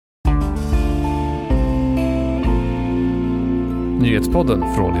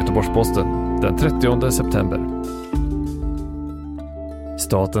Nyhetspodden från Göteborgs-Posten den 30 september.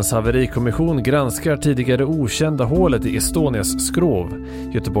 Statens haverikommission granskar tidigare okända hålet i Estonias skrov.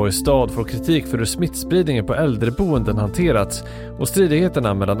 Göteborgs stad får kritik för hur smittspridningen på äldreboenden hanterats och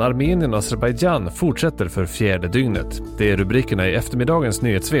stridigheterna mellan Armenien och Azerbaijan fortsätter för fjärde dygnet. Det är rubrikerna i eftermiddagens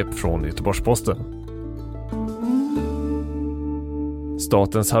nyhetssvep från Göteborgs-Posten.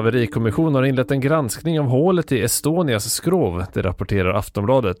 Statens haverikommission har inlett en granskning av hålet i Estonias skrov, det rapporterar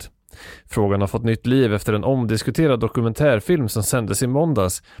Aftonbladet. Frågan har fått nytt liv efter en omdiskuterad dokumentärfilm som sändes i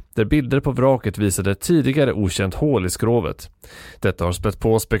måndags, där bilder på vraket visade ett tidigare okänt hål i skrovet. Detta har spett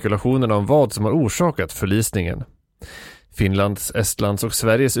på spekulationerna om vad som har orsakat förlisningen. Finlands, Estlands och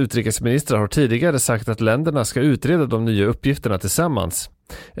Sveriges utrikesministrar har tidigare sagt att länderna ska utreda de nya uppgifterna tillsammans.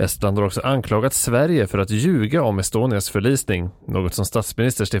 Estland har också anklagat Sverige för att ljuga om Estonias förlisning, något som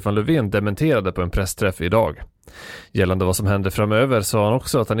statsminister Stefan Löfven dementerade på en pressträff idag. Gällande vad som händer framöver sa han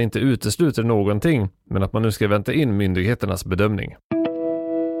också att han inte utesluter någonting, men att man nu ska vänta in myndigheternas bedömning.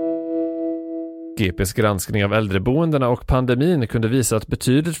 GPs granskning av äldreboendena och pandemin kunde visa att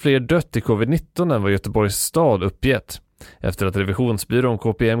betydligt fler dött i covid-19 än vad Göteborgs stad uppgett. Efter att revisionsbyrån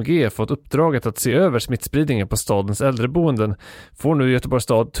KPMG fått uppdraget att se över smittspridningen på stadens äldreboenden får nu Göteborgs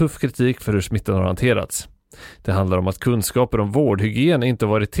stad tuff kritik för hur smittan har hanterats. Det handlar om att kunskaper om vårdhygien inte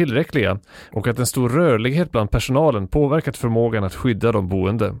varit tillräckliga och att en stor rörlighet bland personalen påverkat förmågan att skydda de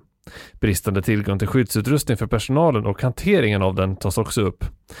boende. Bristande tillgång till skyddsutrustning för personalen och hanteringen av den tas också upp.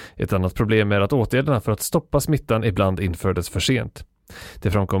 Ett annat problem är att åtgärderna för att stoppa smittan ibland infördes för sent.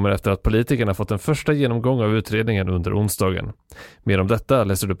 Det framkommer efter att politikerna fått en första genomgång av utredningen under onsdagen. Mer om detta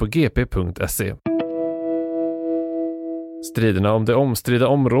läser du på gp.se. Striderna om det omstridda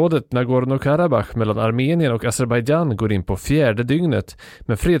området Nagorno-Karabach mellan Armenien och Azerbaijan går in på fjärde dygnet,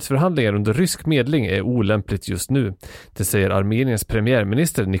 men fredsförhandlingar under rysk medling är olämpligt just nu. Det säger Armeniens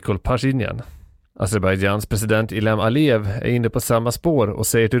premiärminister Nikol Pashinyan. Azerbajdzjans president Ilham Aliyev är inne på samma spår och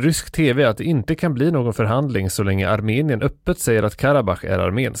säger till rysk tv att det inte kan bli någon förhandling så länge Armenien öppet säger att Karabach är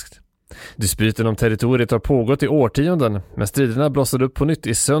armenskt. Dispyten om territoriet har pågått i årtionden, men striderna blossade upp på nytt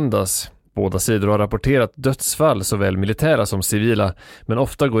i söndags. Båda sidor har rapporterat dödsfall, såväl militära som civila, men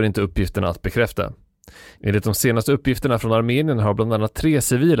ofta går inte uppgifterna att bekräfta. Enligt de senaste uppgifterna från Armenien har bland annat 3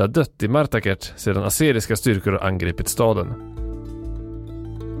 civila dött i Martakert sedan azeriska styrkor har angripit staden.